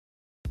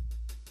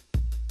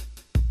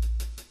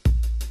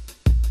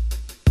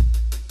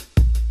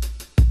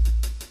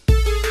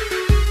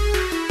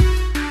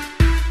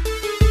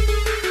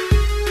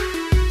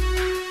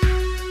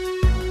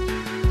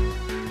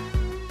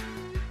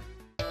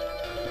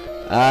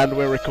And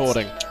we're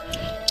recording.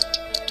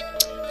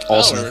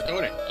 Awesome. Oh, we're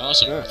recording.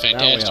 Awesome. Yeah,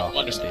 fantastic.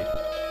 Wonderful.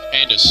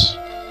 Pandas.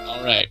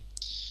 Alright.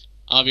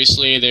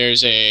 Obviously,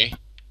 there's a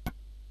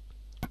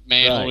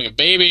man holding a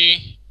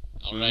baby.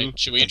 Alright,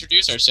 should we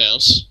introduce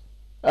ourselves?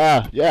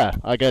 Yeah,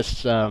 I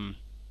guess,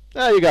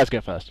 you guys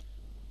go first.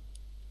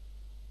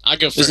 I'll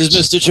go first. This is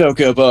Mr.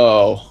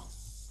 Chocobo.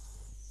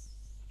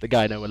 The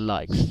guy no one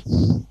likes.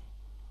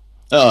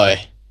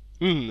 Oi.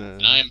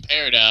 And I am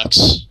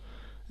Paradox.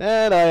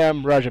 And I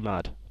am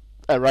Rajamad.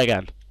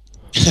 Rygand.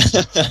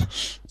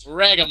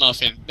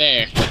 Ragamuffin.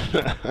 There.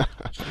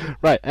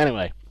 Right,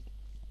 anyway.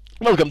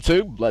 Welcome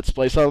to Let's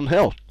Play Silent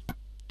Hill.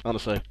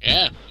 Honestly.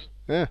 Yeah.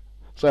 Yeah.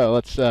 So,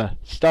 let's,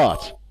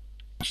 start.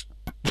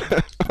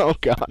 Oh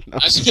god, no.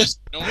 That's just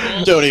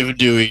normal. Don't even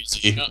do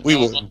easy. No, we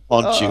will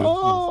punch you.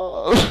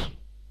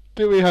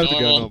 Do we have to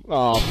go normal?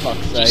 Oh,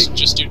 fuck's sake.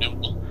 Just do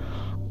normal.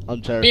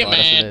 I'm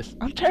terrified of this.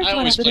 I'm terrified I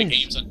always of play this.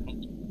 games on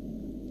normal.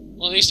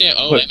 Well, at least they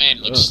oh, that man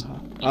looks...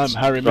 I'm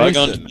Harry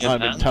Mason.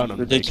 I'm in town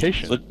on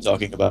vacation. What are you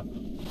talking about?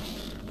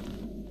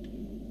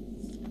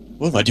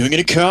 What am I doing in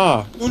a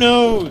car? Who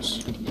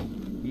knows?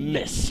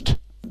 Missed.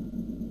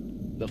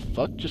 The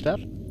fuck just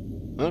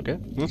happened? Okay.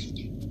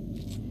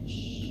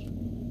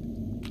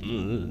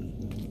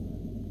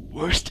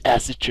 Worst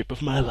acid trip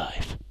of my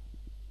life.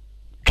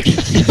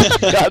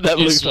 God, that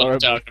looks horrible.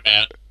 What I'm talking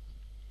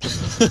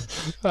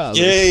about.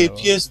 Yay,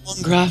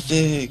 PS1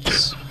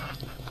 graphics.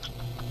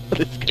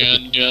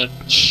 Dun dun.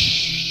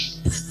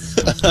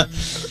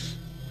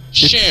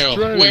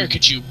 Cheryl, where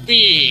could you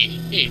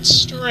be? It's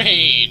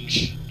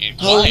strange.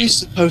 And how are we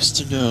supposed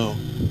to know?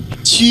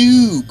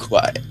 Too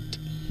quiet.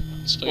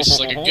 This place is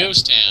like a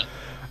ghost town.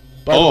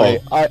 By the way,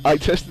 I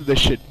tested this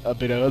shit a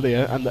bit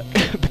earlier, and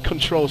the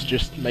controls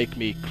just make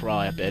me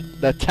cry a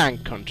bit. They're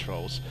tank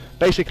controls.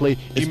 Basically,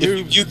 if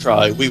you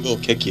cry, we will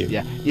kick you.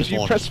 Yeah, if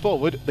you press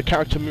forward, the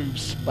character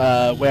moves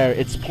where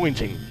it's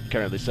pointing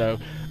currently, so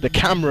the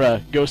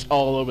camera goes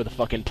all over the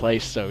fucking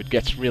place, so it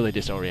gets really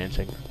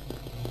disorienting.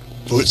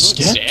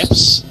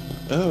 Footsteps?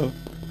 Oh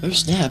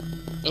snap.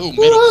 Oh,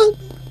 middle.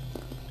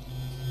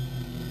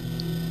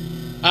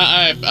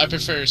 I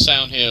prefer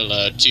Silent Hill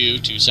 2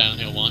 to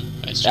Silent Hill 1.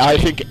 I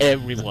think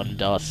everyone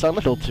does.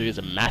 Silent Hill 2 is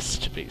a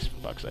masterpiece, for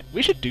fuck's sake.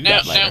 We should do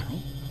that later. Now,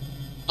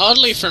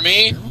 oddly for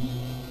me...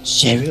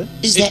 Cheryl?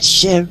 Is that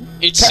Cheryl?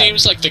 It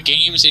seems like the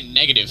game's in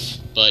negative,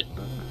 but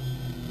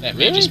that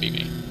may just be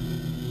me.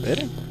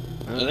 Really?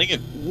 I think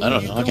it... I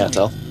don't know, I can't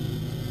tell.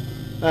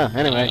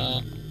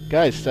 Anyway.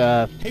 Guys,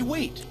 Hey,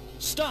 wait!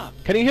 Stop!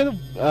 Can you hear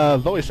the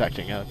voice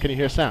acting? Can you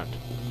hear sound?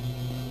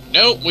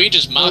 Nope, we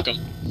just mock them.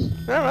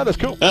 Alright, that's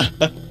cool.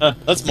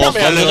 That's more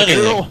fun than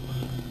anything.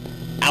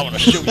 I want to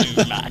show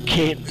you my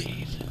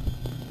candies.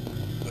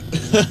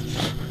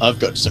 I've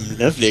got some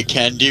lovely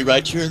candy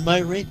right here in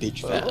my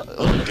rapage van.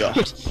 Oh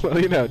god.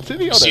 Well, you know, to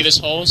be honest... See this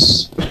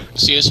horse?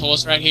 See this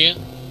horse right here?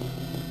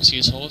 See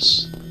this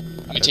horse?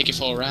 I'm gonna take you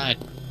for a ride.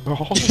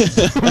 Oh,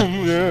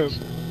 yeah.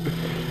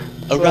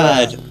 A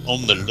ride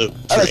on the loop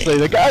train. Honestly,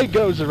 the guy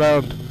goes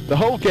around the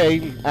whole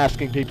game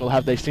asking people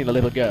have they seen a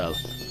little girl.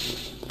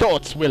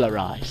 Thoughts will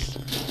arise.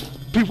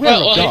 Beware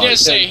of well, dog.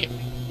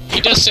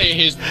 he does say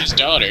his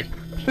daughter.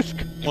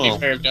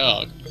 Beware of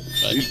dog.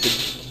 But...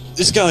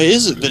 This guy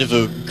is a bit of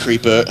a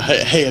creeper.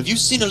 Hey, have you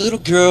seen a little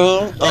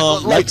girl?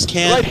 Likes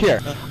can. Right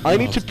here. I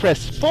need to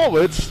press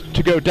forwards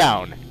to go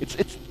down. It's.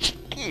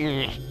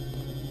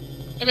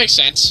 That makes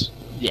sense.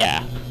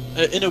 Yeah.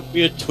 In a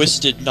weird,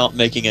 twisted, not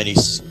making any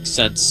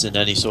sense in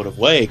any sort of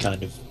way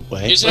kind of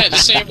way. Isn't that the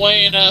same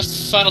way in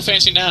Final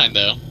Fantasy IX,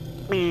 though?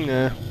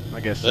 Yeah, I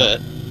guess so.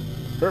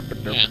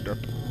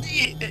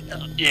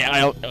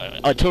 Yeah,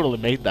 I totally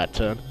made that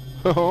turn.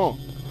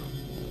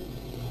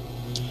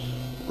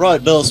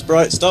 Right, Bill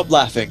Sprite, stop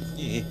laughing.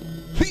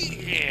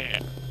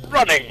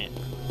 Running.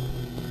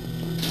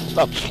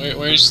 Stop.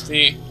 Where's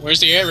the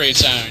air raid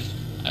siren?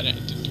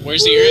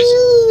 Where's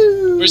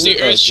the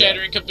earth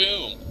shattering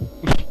kaboom?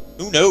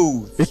 Who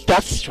knows?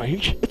 That's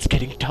strange. It's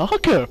getting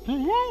darker.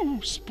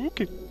 Ooh,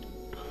 spooky.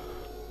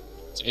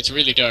 It's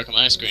really dark on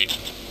my screen.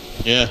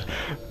 Yeah.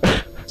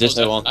 Just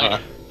I want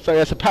that. So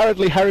yes,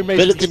 apparently Harry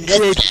Mason can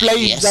create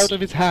flames out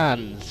of his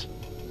hands.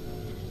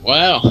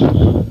 Wow.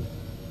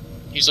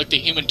 He's like the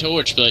Human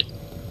Torch, but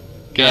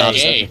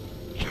gay.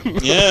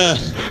 Yeah.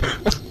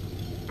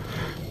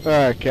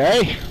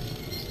 Okay.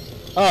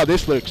 Oh,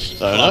 this looks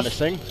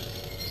promising.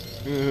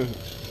 We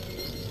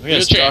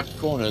got dark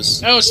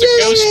corners. Oh, it's the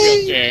ghost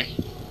wheelchair.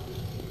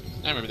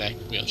 I remember that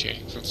wheelchair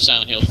from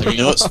Silent Hill 3. You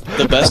know what's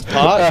the best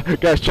part?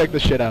 Guys, check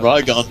this shit out.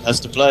 Rygon has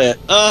to play it.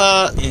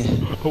 Yeah.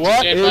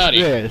 What is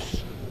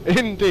this?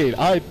 Indeed,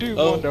 I do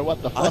wonder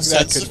what the fuck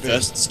that could be.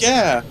 First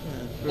scare.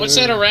 What's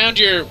that around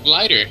your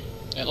lighter?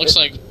 That looks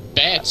like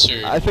bats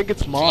or I think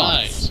it's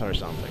moths flies. or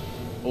something.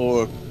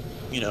 Or,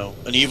 you know,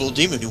 an evil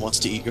demon who wants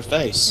to eat your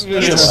face.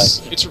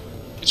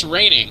 It's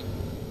raining.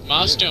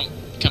 Moths don't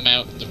come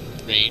out in the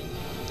rain.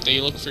 They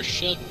look for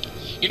shelter.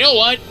 You know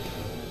what?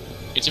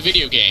 It's a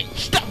video game.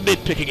 Stop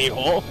nitpicking, you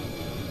whore!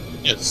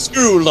 Yeah,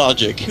 screw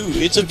logic.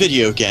 It's a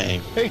video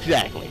game.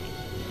 Exactly.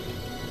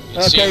 It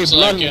Okay, seems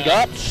blood like, and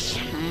guts.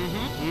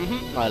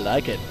 I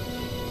like it.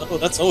 Oh,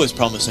 that's always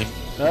promising.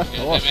 Of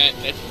course.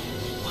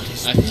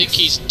 I think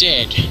he's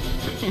dead.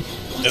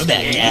 No,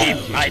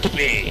 that Might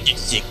be.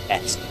 sick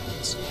bastard.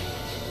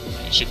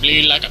 He should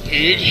bleed like a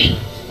pig.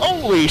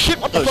 Holy shit,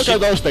 what the Oh, fuck shit. are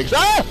those things?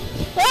 Ah!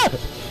 Ah!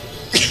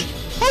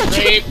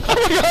 Rape.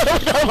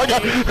 Oh my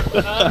god, oh my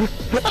god,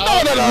 oh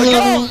my god!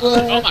 No,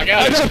 go! Oh my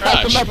god, I it's never had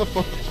the crushed. map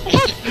before.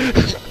 What?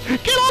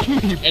 Get off me,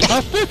 you It's-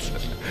 bastards!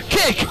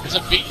 Kick! It's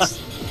a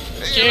beast.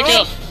 Kick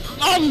him.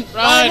 Run! Run.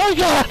 Oh my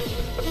god!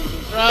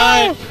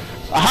 Run.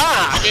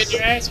 Aha! Get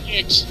your ass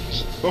kicked.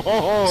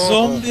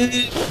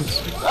 Zombie!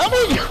 Oh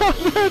my god,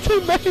 there are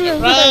too many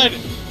of Run.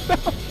 them!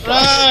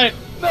 Run.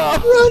 No!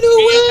 Run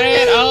Get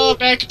away! Oh,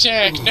 back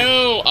attack.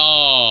 No.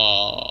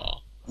 Oh.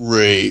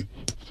 Rape.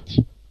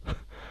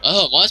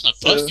 Oh, why does my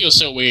butt feel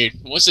so weird?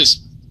 What's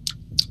this?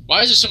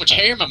 Why is there so much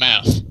hair in my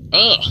mouth?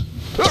 Ugh.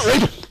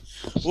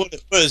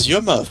 Where's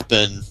your mouth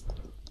been?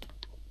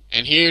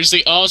 And here's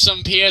the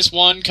awesome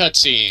PS1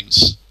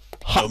 cutscenes.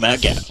 Oh my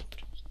god.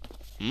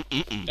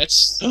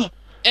 That's.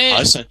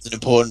 I sense an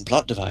important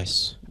plot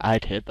device.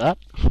 I'd hit that.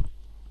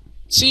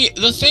 See,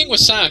 the thing with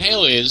Silent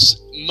Hill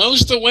is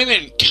most of the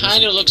women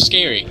kind of look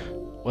scary.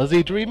 Was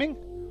he dreaming?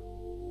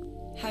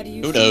 How do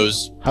you Who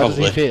knows? How does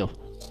he feel?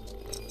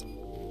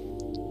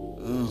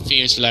 Oh,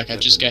 Feels like I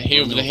just got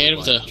hit over the head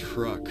with a.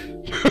 truck.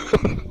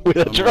 With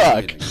a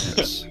truck?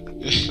 Yes.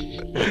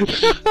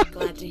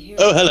 Glad to hear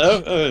Oh, it.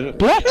 hello.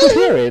 Glad to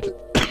hear it.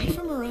 Are you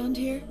from around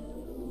here?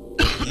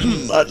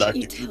 I'd like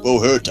to keep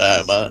her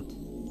time, man.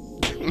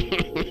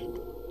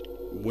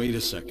 Wait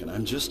a second,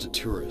 I'm just a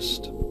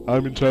tourist.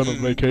 I'm in town on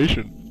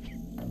vacation.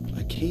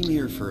 I came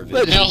here for a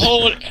Wait, visit. Now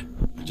hold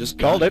I just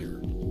Called got it. here.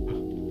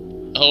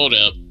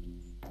 up.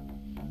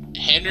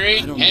 Henry? I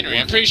don't know Henry,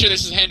 I'm why. pretty sure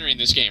this is Henry in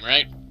this game,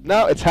 right?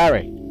 No, it's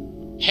Harry.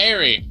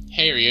 Harry.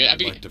 Harry. I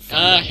mean, like to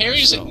find out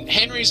Henry's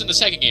myself. in the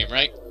second game,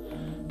 right?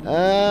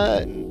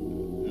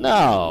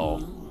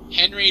 No.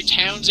 Henry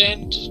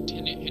Townsend.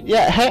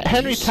 Yeah,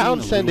 Henry you seen a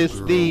Townsend is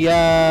little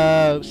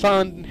the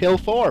Silent Hill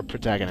 4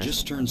 protagonist.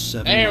 Just turned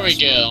 7 There we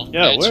last go. month.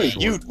 Yeah, That's where are right.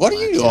 you? What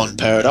are you on,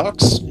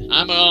 Paradox?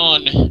 I'm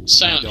on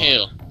Silent Dog.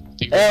 Hill.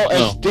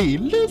 LSD,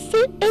 Lucy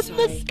in the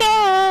Sorry.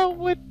 sky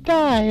with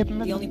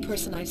diamonds. The only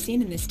person I've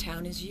seen in this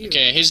town is you.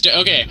 Okay,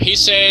 he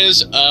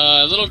says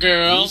a little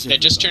girl Easy. that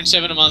just turned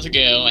 7 a month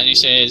ago, and he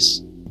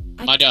says,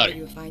 I'd my tell daughter.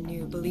 you if I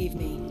knew, believe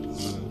me.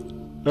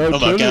 Oh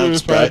my god,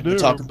 Sprite, we're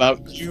talking about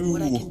From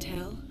what I you. can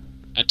tell,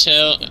 I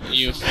tell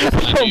you,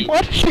 I From do.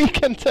 what she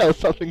can tell,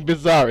 something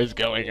bizarre is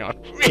going on.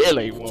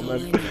 Really, that's all I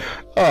woman? know.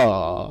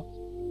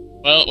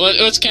 Aww. Well,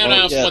 let's count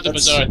Oh, off yeah, what the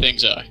that's- bizarre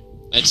things are.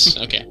 That's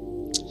okay.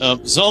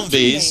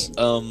 Zombies,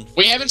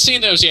 We haven't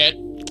seen those yet.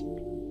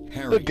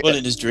 Harry, well,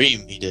 in his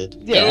dream, he did.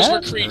 Yeah. Those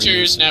were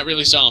creatures, not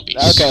really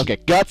zombies. Okay.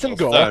 Guts and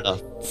gore. Fair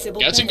enough.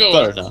 Sybil Guts and Bennett.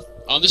 gore. Fair enough.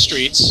 On the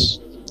streets.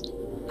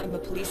 I'm a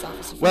police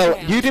officer. from Well,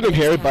 Brown, you didn't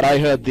hear it, but I Town.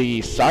 heard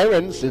the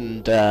sirens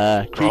and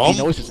creepy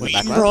noises in the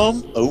background.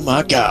 Rom? Oh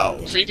my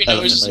god. Creepy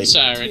Element noises and lady.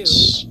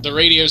 sirens. The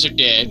radios are I'm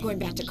dead. going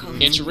back to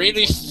college. It's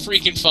really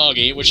freaking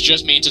foggy, which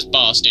just means it's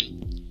Boston.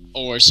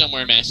 Or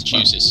somewhere in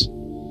Massachusetts.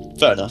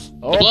 Fair enough.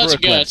 Or The Bloods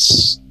and Brooklyn.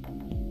 Guts.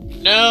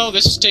 No,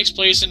 this takes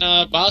place in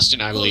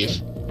Boston, I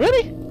believe.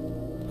 Really?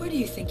 Where do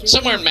you think you're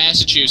Somewhere in going?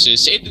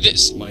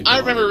 Massachusetts. My I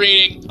remember daughter.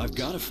 reading I've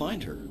got to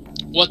find her.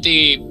 what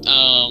the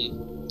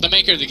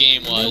maker of the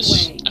game was.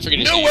 way. I forget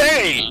his No name.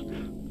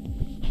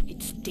 way!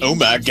 It's Oh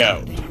my dangerous god.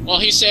 out there. Well,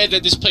 he said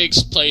that this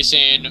takes place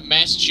in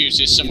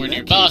Massachusetts, somewhere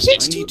near Boston.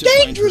 It's I too need to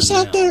find dangerous her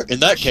out now. there. In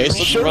that case,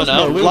 let's Show run us my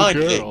out little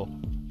blindly. girl.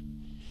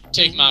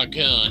 Take my I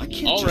gun.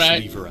 can't All just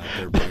right. leave her out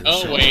there by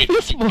herself. Oh wait.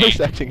 This you can't. voice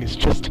acting is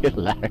just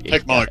hilarious.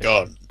 Take my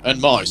gun, and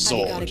my got a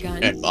sword,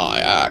 gun. and my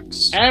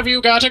axe. Have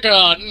you got a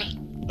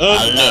gun?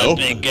 No.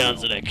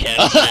 guns and a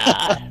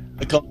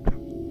I can't-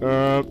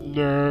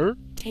 No.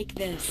 Take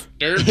this.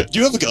 Dirt. Do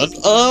you have a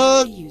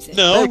gun? Use it.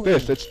 No. Take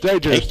this, it's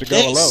dangerous Take to go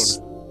this.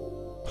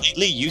 alone.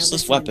 Completely Now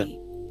useless listen to weapon. me.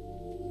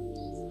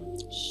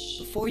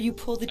 Before you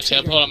pull the I tell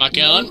trigger, pull out my know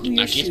gun, who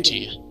you're I give it to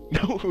shooting, you.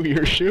 Know who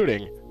you're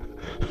shooting.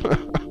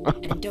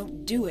 and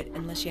don't do it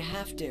unless you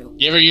have to.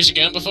 You ever used a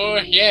gun before?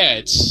 Yeah,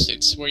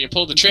 it's where you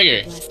pull the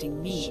trigger.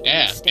 Blasting me.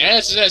 Yeah, instead. yeah,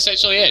 that's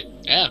essentially it.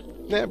 Yeah.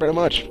 Yeah, pretty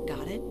much.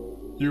 Got it?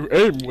 You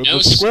aim with No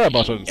the square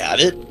button. Got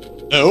it?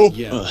 No.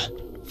 Yeah.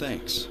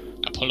 Thanks.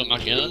 I pull out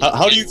my gun.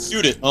 How do you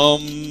shoot it? Well,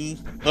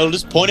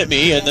 just point at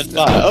me and then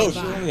fire. Oh,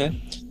 sure,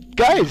 okay.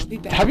 Guys,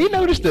 have you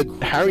noticed that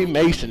Harry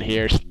Mason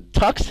here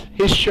tucks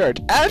his shirt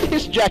and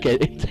his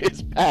jacket into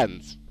his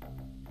pants?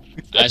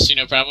 I see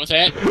no problem with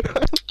that.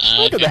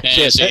 I Look at think that that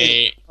shit. is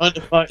a. Trying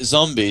to fight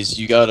zombies,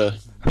 you gotta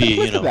be,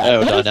 Look you know, at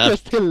that. That's aerodynamic.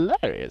 just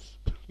hilarious.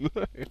 Who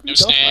No does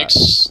that?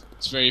 snags.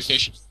 It's very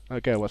efficient.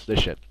 Okay, what's this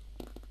shit?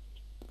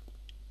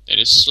 That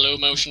is slow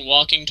motion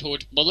walking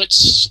towards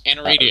bullets and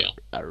a radio.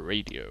 A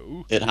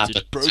radio. It Is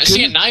happened. broken? I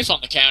see a knife on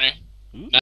the counter.